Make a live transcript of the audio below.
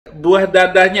buah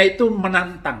dadanya itu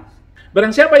menantang.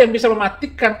 Barang siapa yang bisa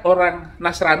mematikan orang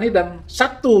Nasrani dan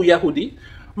satu Yahudi,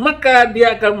 maka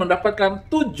dia akan mendapatkan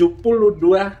 72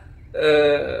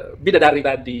 bidadari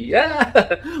tadi. Ya.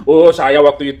 Oh, saya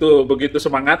waktu itu begitu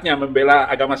semangatnya membela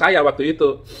agama saya waktu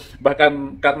itu.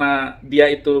 Bahkan karena dia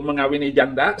itu mengawini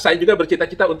janda, saya juga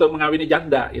bercita-cita untuk mengawini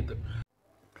janda itu.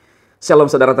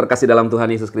 Shalom saudara terkasih dalam Tuhan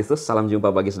Yesus Kristus. Salam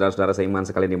jumpa bagi saudara-saudara seiman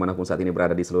sekalian dimanapun saat ini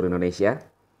berada di seluruh Indonesia.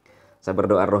 Saya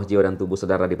berdoa roh, jiwa, dan tubuh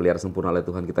saudara dipelihara sempurna oleh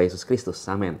Tuhan kita Yesus Kristus.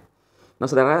 Amin. Nah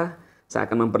saudara, saya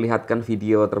akan memperlihatkan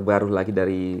video terbaru lagi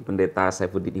dari pendeta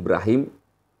Saifuddin Ibrahim,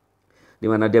 di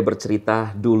mana dia bercerita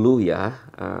dulu ya,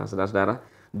 saudara-saudara,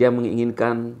 dia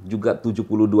menginginkan juga 72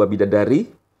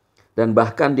 bidadari, dan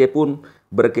bahkan dia pun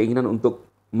berkeinginan untuk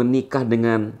menikah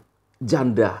dengan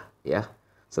janda ya.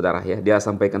 Saudara ya, dia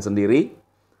sampaikan sendiri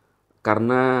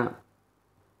karena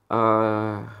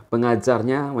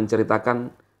pengajarnya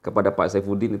menceritakan kepada Pak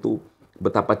Saifuddin itu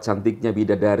betapa cantiknya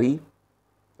bidadari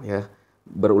ya.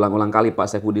 Berulang-ulang kali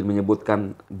Pak Saifuddin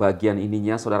menyebutkan bagian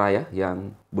ininya saudara ya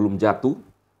yang belum jatuh,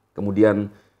 kemudian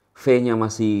V-nya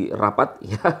masih rapat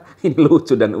ya. Ini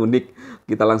lucu dan unik.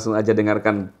 Kita langsung aja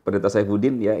dengarkan pendeta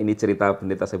Saifuddin ya, ini cerita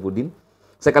pendeta Saifuddin.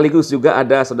 Sekaligus juga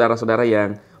ada saudara-saudara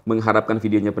yang mengharapkan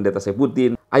videonya pendeta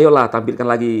Saifuddin. Ayolah tampilkan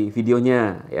lagi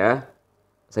videonya ya,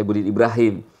 Saifuddin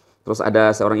Ibrahim. Terus ada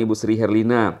seorang ibu Sri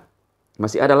Herlina.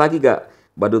 Masih ada lagi gak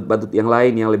badut-badut yang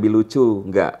lain yang lebih lucu?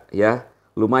 Enggak ya,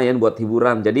 lumayan buat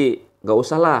hiburan. Jadi gak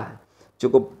usah lah,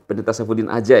 cukup pendeta Saifuddin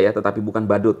aja ya, tetapi bukan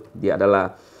badut. Dia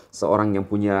adalah seorang yang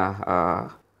punya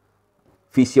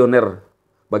visioner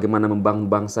bagaimana membangun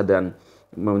bangsa dan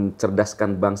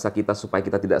mencerdaskan bangsa kita supaya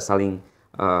kita tidak saling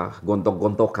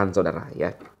gontok-gontokan saudara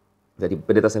ya. Jadi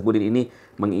pendeta Saifuddin ini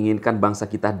menginginkan bangsa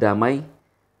kita damai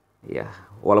ya,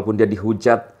 walaupun dia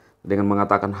dihujat dengan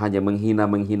mengatakan hanya menghina,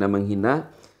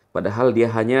 padahal dia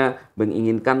hanya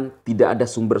menginginkan tidak ada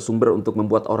sumber-sumber untuk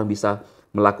membuat orang bisa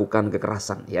melakukan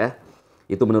kekerasan ya.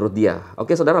 Itu menurut dia.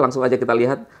 Oke saudara, langsung aja kita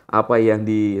lihat apa yang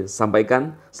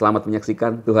disampaikan. Selamat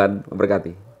menyaksikan, Tuhan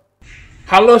memberkati.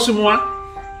 Halo semua,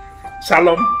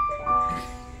 salam.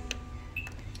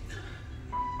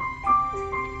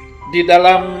 Di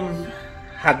dalam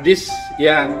hadis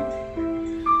yang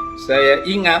saya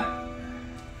ingat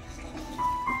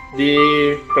di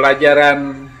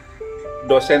pelajaran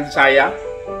dosen saya,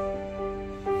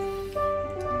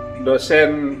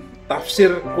 dosen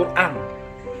tafsir Quran,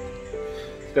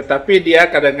 tetapi dia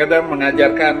kadang-kadang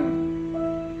mengajarkan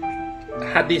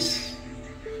hadis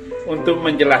untuk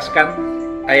menjelaskan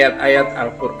ayat-ayat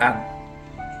Al-Quran,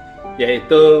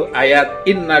 yaitu ayat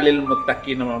innalil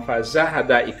muttaqina mafaza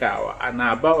hadaika wa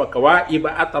anaba wa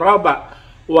kawaiba atraba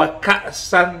wa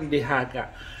ka'san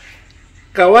dihaga.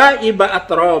 Kawaiba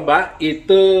atroba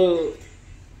itu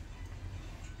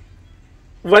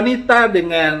wanita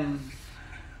dengan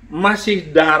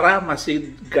masih darah,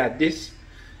 masih gadis,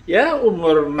 ya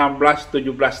umur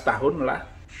 16-17 tahun lah,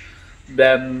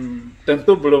 dan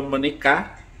tentu belum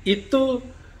menikah. Itu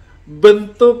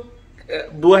bentuk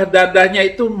buah dadanya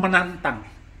itu menantang.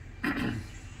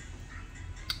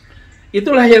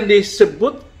 Itulah yang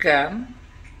disebutkan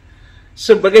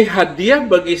sebagai hadiah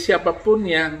bagi siapapun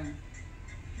yang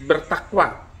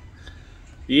bertakwa,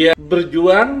 ia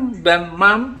berjuang dan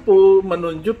mampu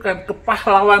menunjukkan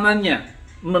kepahlawanannya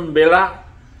membela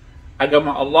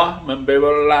agama Allah,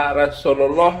 membela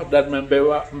Rasulullah, dan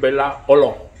membela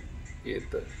Allah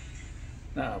gitu.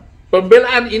 Nah,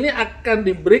 pembelaan ini akan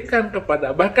diberikan kepada,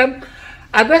 bahkan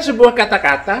ada sebuah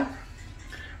kata-kata,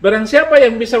 barang siapa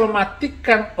yang bisa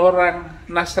mematikan orang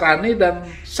Nasrani dan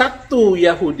satu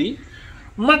Yahudi,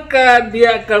 maka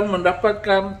dia akan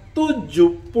mendapatkan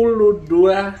 72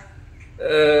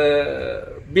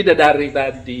 bidadari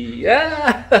tadi ya.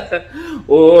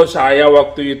 Oh, saya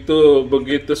waktu itu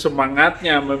begitu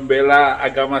semangatnya membela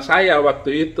agama saya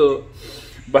waktu itu.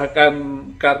 Bahkan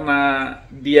karena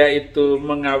dia itu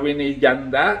mengawini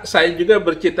janda, saya juga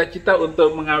bercita-cita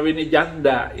untuk mengawini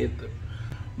janda itu.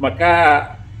 Maka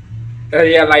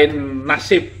ya lain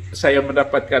nasib, saya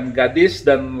mendapatkan gadis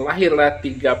dan lahirlah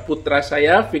 3 putra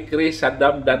saya, Fikri,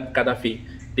 Saddam, dan Qaddafi.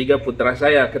 3 putra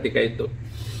saya ketika itu.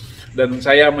 Dan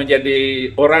saya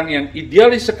menjadi orang yang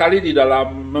idealis sekali di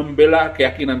dalam membela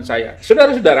keyakinan saya.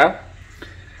 Saudara-saudara,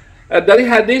 dari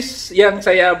hadis yang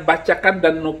saya bacakan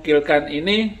dan nukilkan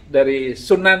ini dari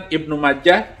Sunan Ibnu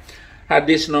Majah,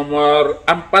 hadis nomor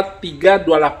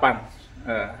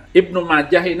 4328. Ibnu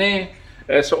Majah ini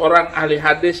seorang ahli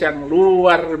hadis yang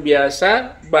luar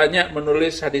biasa, banyak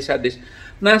menulis hadis-hadis.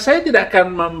 Nah, saya tidak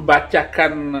akan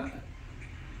membacakan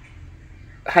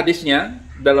hadisnya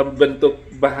dalam bentuk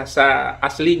bahasa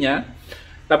aslinya,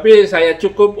 Tapi saya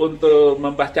cukup untuk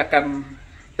membacakan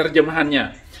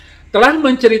terjemahannya. Telah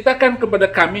menceritakan kepada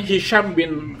kami Hisham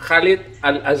bin Khalid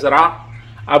al-Azraq,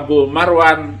 Abu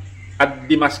Marwan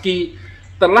ad-Dimaski,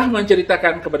 telah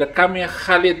menceritakan kepada kami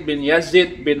Khalid bin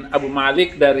Yazid bin Abu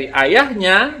Malik dari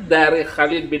ayahnya, dari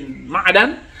Khalid bin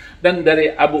Ma'dan, dan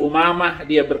dari Abu Umamah,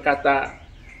 dia berkata,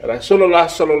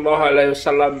 Rasulullah Shallallahu Alaihi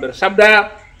Wasallam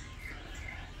bersabda,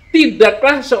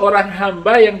 tidaklah seorang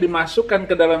hamba yang dimasukkan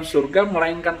ke dalam surga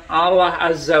melainkan Allah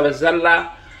Azza wa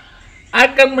Jalla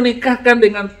akan menikahkan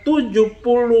dengan 72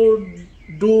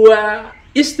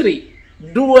 istri.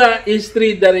 2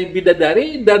 istri dari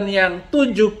bidadari dan yang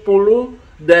 70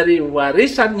 dari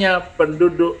warisannya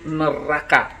penduduk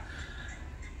neraka.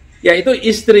 Yaitu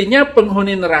istrinya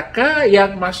penghuni neraka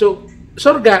yang masuk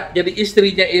surga. Jadi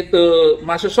istrinya itu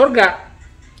masuk surga,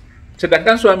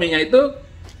 sedangkan suaminya itu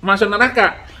masuk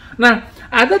neraka. Nah,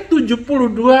 ada 70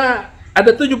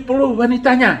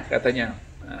 wanitanya katanya.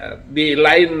 Di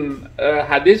lain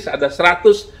hadis ada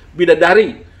 100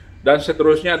 bidadari dan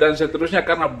seterusnya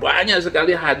karena banyak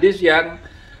sekali hadis yang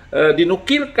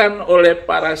dinukilkan oleh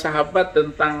para sahabat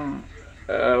tentang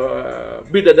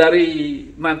bidadari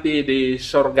nanti di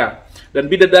surga. Dan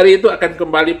bidadari itu akan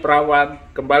kembali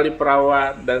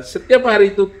perawan, dan setiap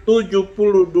hari itu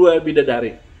 72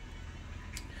 bidadari.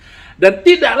 Dan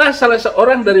tidaklah salah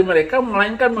seorang dari mereka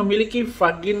melainkan memiliki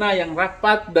vagina yang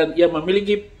rapat dan ia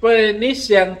memiliki penis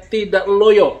yang tidak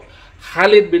loyo.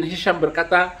 Khalid bin Hisham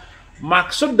berkata,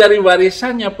 maksud dari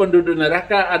warisannya penduduk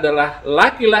neraka adalah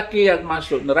laki-laki yang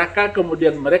masuk neraka,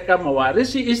 kemudian mereka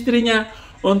mewarisi istrinya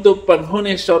untuk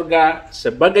penghuni surga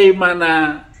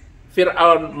sebagaimana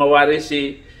Fir'aun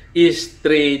mewarisi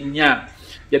istrinya.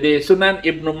 Jadi Sunan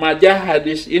Ibnu Majah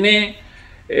hadis ini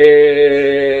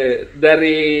dan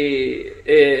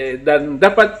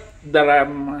dapat dalam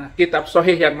kitab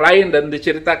sahih yang lain, dan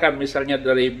diceritakan misalnya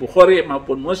dari Bukhari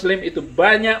maupun Muslim, itu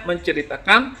banyak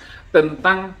menceritakan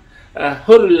tentang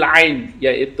hurul ain,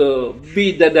 yaitu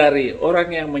bidadari,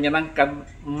 orang yang menyenangkan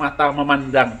mata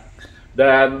memandang.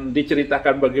 Dan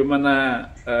diceritakan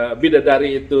bagaimana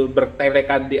bidadari itu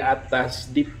bertelekan di atas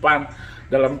dipan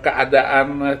dalam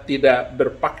keadaan tidak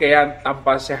berpakaian,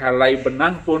 tanpa sehelai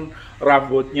benang pun,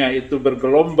 rambutnya itu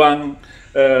bergelombang,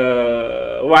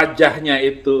 wajahnya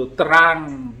itu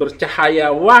terang,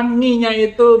 bercahaya, wanginya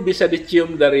itu bisa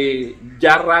dicium dari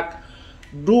jarak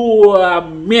 2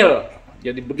 mil.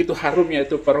 Jadi begitu harumnya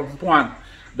itu perempuan,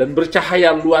 dan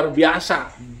bercahaya luar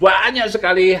biasa. Banyak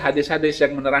sekali hadis-hadis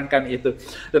yang menerangkan itu.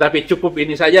 Tetapi cukup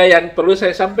ini saja yang perlu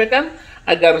saya sampaikan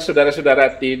agar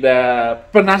saudara-saudara tidak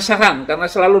penasaran, karena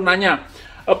selalu nanya,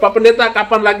 Pak Pendeta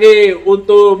kapan lagi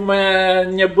untuk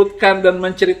menyebutkan dan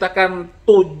menceritakan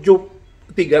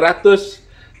 300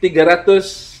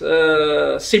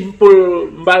 simpul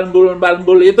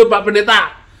balbul itu Pak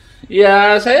Pendeta.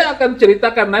 Ya, saya akan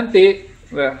ceritakan nanti.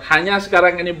 Hanya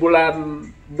sekarang ini bulan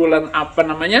bulan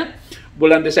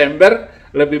Desember,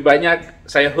 lebih banyak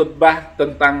saya khutbah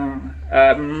tentang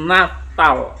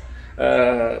Natal,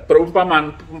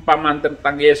 perumpamaan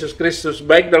tentang Yesus Kristus,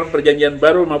 baik dalam perjanjian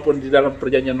baru maupun di dalam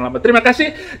perjanjian lama. Terima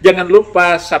kasih, jangan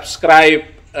lupa subscribe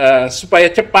supaya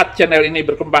cepat channel ini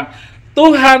berkembang.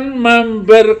 Tuhan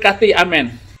memberkati,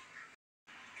 amin.